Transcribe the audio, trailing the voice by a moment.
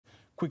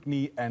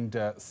Quigney and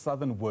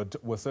Southernwood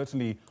were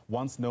certainly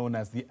once known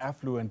as the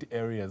affluent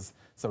areas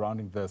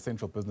surrounding the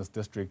central business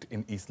district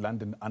in East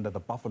London under the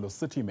Buffalo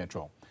City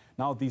Metro.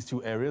 Now these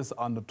two areas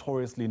are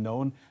notoriously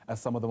known as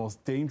some of the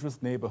most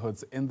dangerous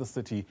neighbourhoods in the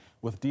city,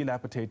 with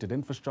dilapidated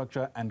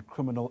infrastructure and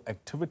criminal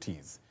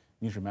activities.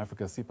 Newzroom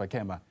Afrika's Sipha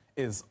Kema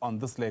is on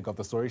this leg of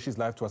the story. She's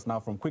live to us now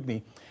from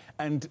Quigney.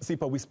 And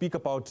Sipha, we speak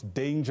about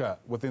danger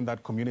within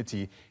that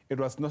community. It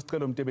was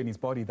Nostrelo Mtebeni's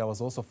body that was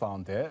also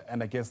found there.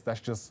 And I guess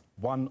that's just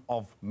one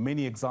of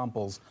many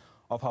examples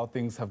of how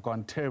things have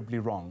gone terribly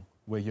wrong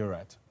where you're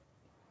at.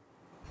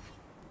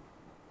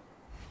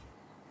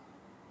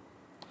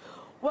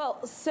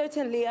 Well,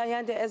 certainly,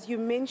 Ayanda, as you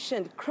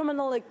mentioned,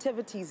 criminal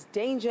activities,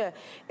 danger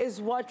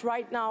is what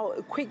right now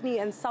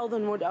Quigney and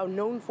Southernwood are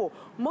known for,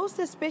 most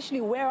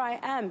especially where I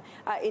am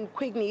in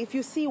Quigney. If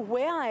you see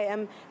where I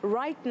am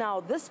right now,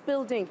 this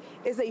building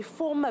is a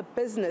former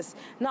business.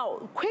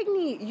 Now,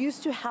 Quigney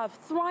used to have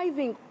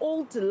thriving,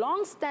 old,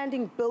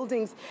 long-standing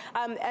buildings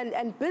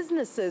and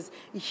businesses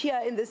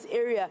here in this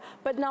area.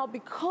 But now,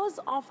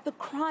 because of the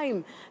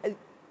crime,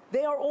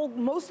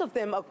 most of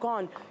them are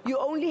gone. You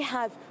only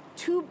have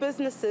two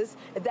businesses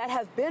that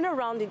have been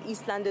around in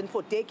East London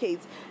for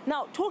decades.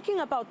 Now,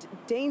 talking about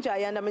danger,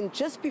 and I mean,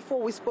 just before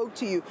we spoke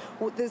to you,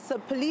 there's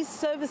police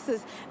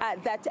services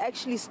that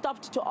actually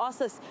stopped to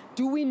ask us,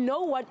 do we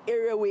know what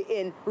area we're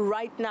in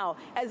right now,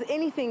 as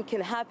anything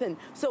can happen.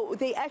 So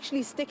they're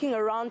actually sticking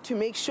around to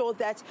make sure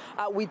that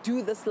we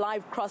do this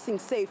live crossing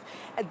safe.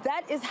 And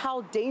that is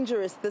how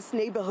dangerous this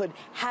neighborhood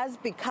has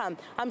become.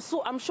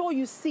 I'm sure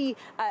you see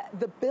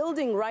the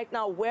building right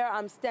now where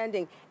I'm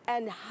standing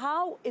and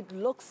how it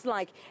looks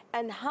like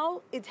and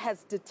how it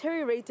has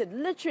deteriorated,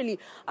 literally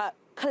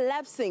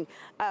collapsing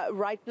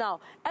right now.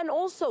 And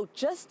also,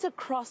 just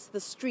across the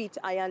street,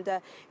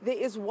 Ayanda, there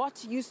is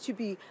what used to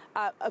be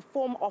a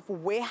form of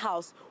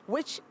warehouse,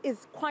 which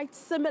is quite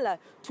similar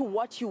to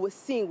what you were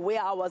seeing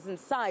where I was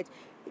inside.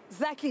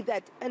 Exactly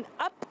that. And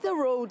up the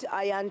road,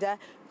 Ayanda,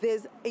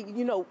 there's,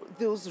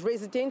 those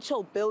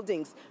residential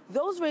buildings.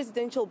 Those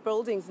residential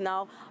buildings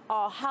now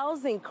are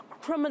housing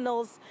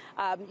criminals,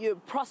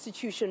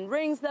 prostitution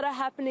rings that are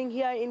happening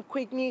here in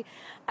Quigney.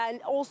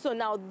 And also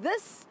now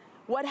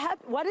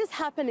what is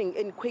happening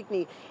in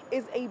Quigney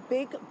is a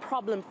big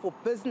problem for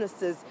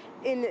businesses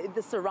in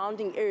the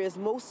surrounding areas,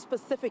 most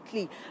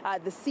specifically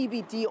the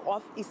CBD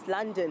of East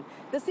London.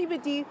 The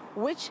CBD,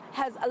 which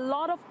has a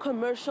lot of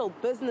commercial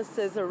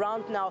businesses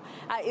around now,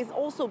 is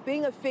also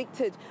being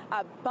affected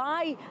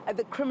by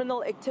the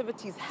criminal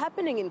activities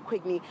happening in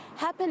Quigney,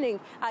 happening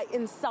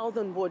in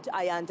Southernwood,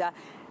 Ayanda.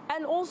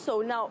 And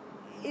also now,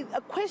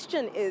 a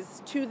question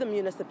is to the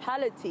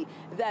municipality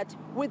that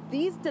with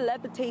these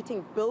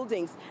dilapidating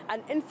buildings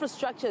and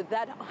infrastructure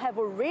that have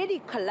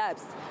already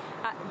collapsed,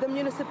 the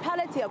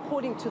municipality,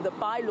 according to the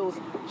bylaws,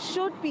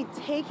 should be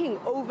taking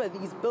over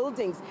these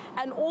buildings,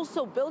 and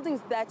also buildings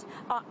that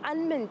are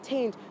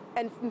unmaintained,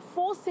 and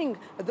enforcing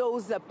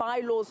those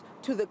bylaws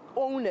to the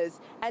owners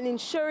and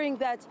ensuring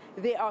that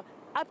they are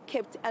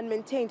upkept and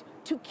maintained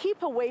to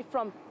keep away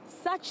from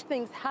such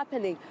things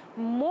happening,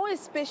 more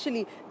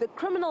especially the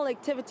criminal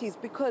activities,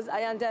 because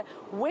Ayanda,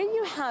 when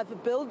you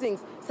have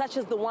buildings such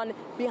as the one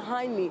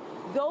behind me,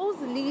 those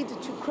lead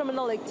to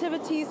criminal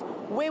activities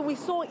where we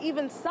saw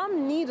even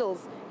some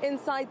needles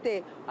inside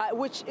there,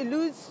 which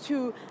alludes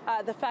to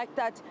the fact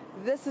that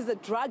this is a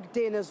drug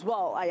den as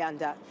well,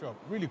 Ayanda. Sure,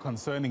 really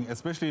concerning,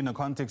 especially in a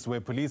context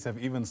where police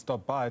have even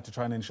stopped by to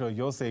try and ensure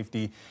your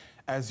safety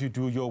as you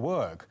do your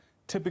work.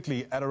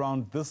 Typically, at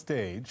around this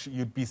stage,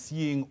 you'd be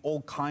seeing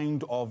all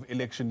kind of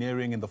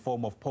electioneering in the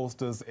form of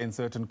posters in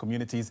certain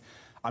communities.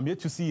 I'm yet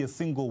to see a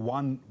single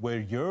one where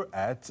you're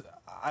at.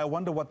 I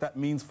wonder what that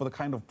means for the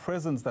kind of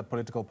presence that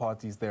political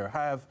parties there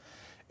have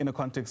in a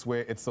context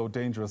where it's so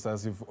dangerous,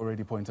 as you've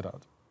already pointed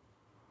out.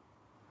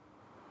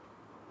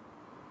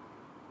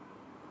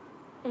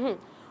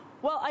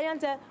 Well,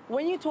 Ayanda,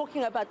 when you're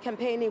talking about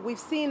campaigning, we've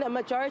seen a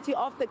majority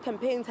of the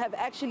campaigns have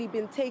actually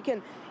been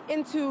taken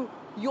into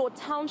your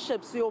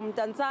townships, your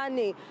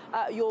Mdantsane,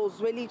 your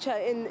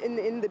Zwelicha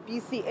in the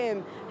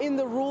BCM, in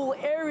the rural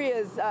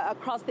areas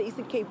across the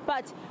Eastern Cape.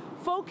 But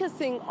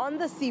focusing on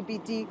the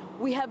CBD,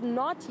 we have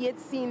not yet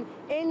seen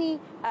any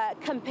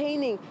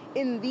campaigning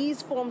in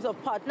these forms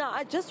of part. Now,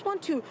 I just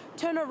want to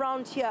turn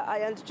around here,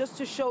 and just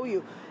to show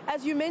you.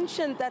 As you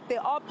mentioned that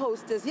there are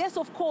posters. Yes,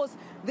 of course,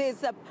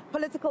 there's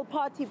political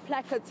party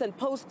placards and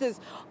posters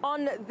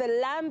on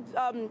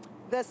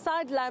the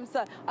side lamps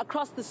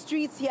across the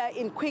streets here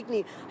in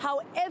Quigney.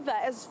 However,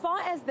 as far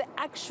as the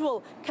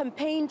actual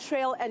campaign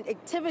trail and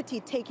activity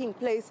taking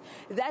place,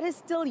 that is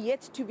still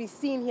yet to be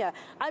seen here.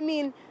 I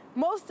mean,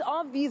 most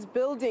of these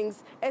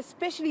buildings,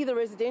 especially the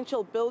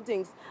residential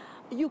buildings,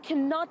 you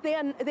cannot, they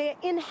are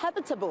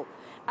inhabitable.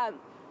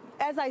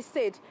 As I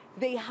said,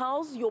 they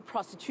house your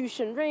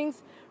prostitution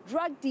rings,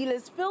 drug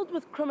dealers filled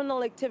with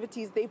criminal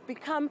activities. They've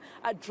become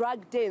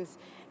drug dens.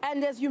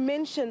 And as you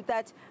mentioned,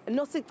 that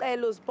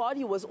Nosicelo's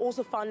body was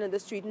also found in the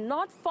street,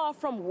 not far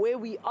from where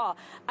we are,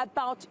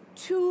 about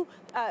 2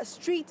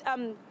 street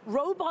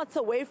robots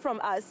away from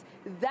us.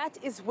 That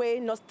is where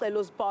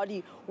Nosicelo's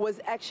body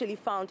was actually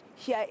found,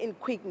 here in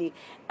Quigney.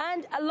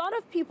 And a lot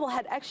of people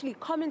had actually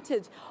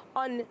commented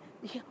on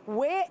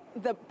where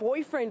the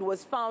boyfriend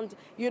was found,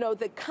 you know,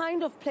 the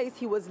kind of place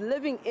he was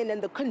living in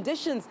and the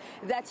conditions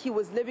that he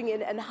was living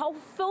in and how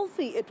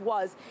filthy it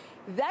was.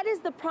 That is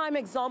the prime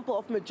example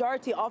of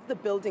majority of the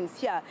buildings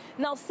here.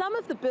 Now, some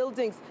of the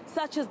buildings,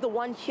 such as the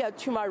one here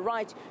to my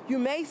right, you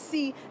may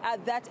see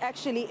that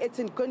actually it's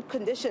in good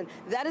condition.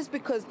 That is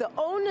because the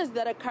owners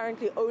that are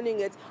currently owning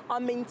it are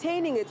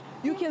maintaining it.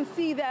 You can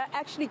see there are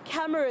actually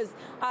cameras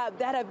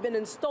that have been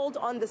installed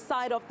on the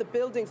side of the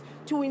buildings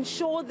to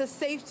ensure the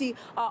safety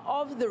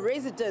of the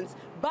residents.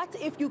 But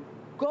if you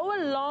go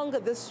along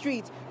the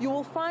street, you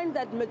will find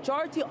that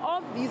majority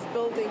of these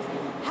buildings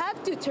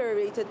have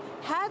deteriorated,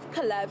 have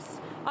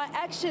collapsed, are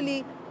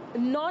actually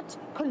not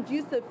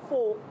conducive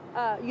for,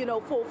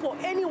 for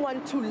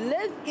anyone to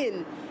live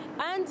in.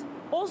 And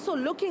also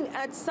looking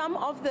at some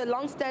of the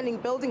long-standing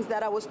buildings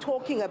that I was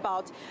talking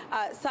about,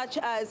 such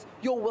as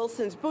your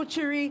Wilson's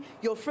Butchery,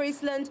 your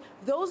Friesland,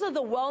 those are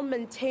the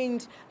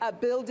well-maintained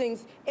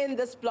buildings in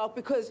this block,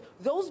 because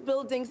those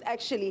buildings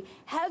actually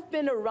have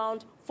been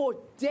around for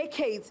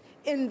decades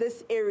in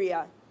this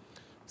area.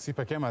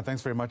 Sipha, Kema,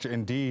 thanks very much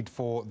indeed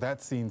for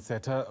that scene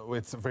setter.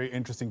 It's very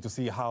interesting to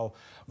see how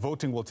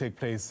voting will take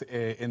place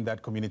in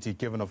that community,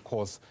 given, of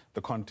course,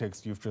 the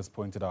context you've just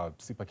pointed out.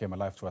 Sipha, Kema,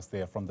 live to us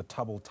there from the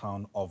Troubled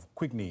town of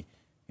Quigney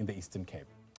in the Eastern Cape.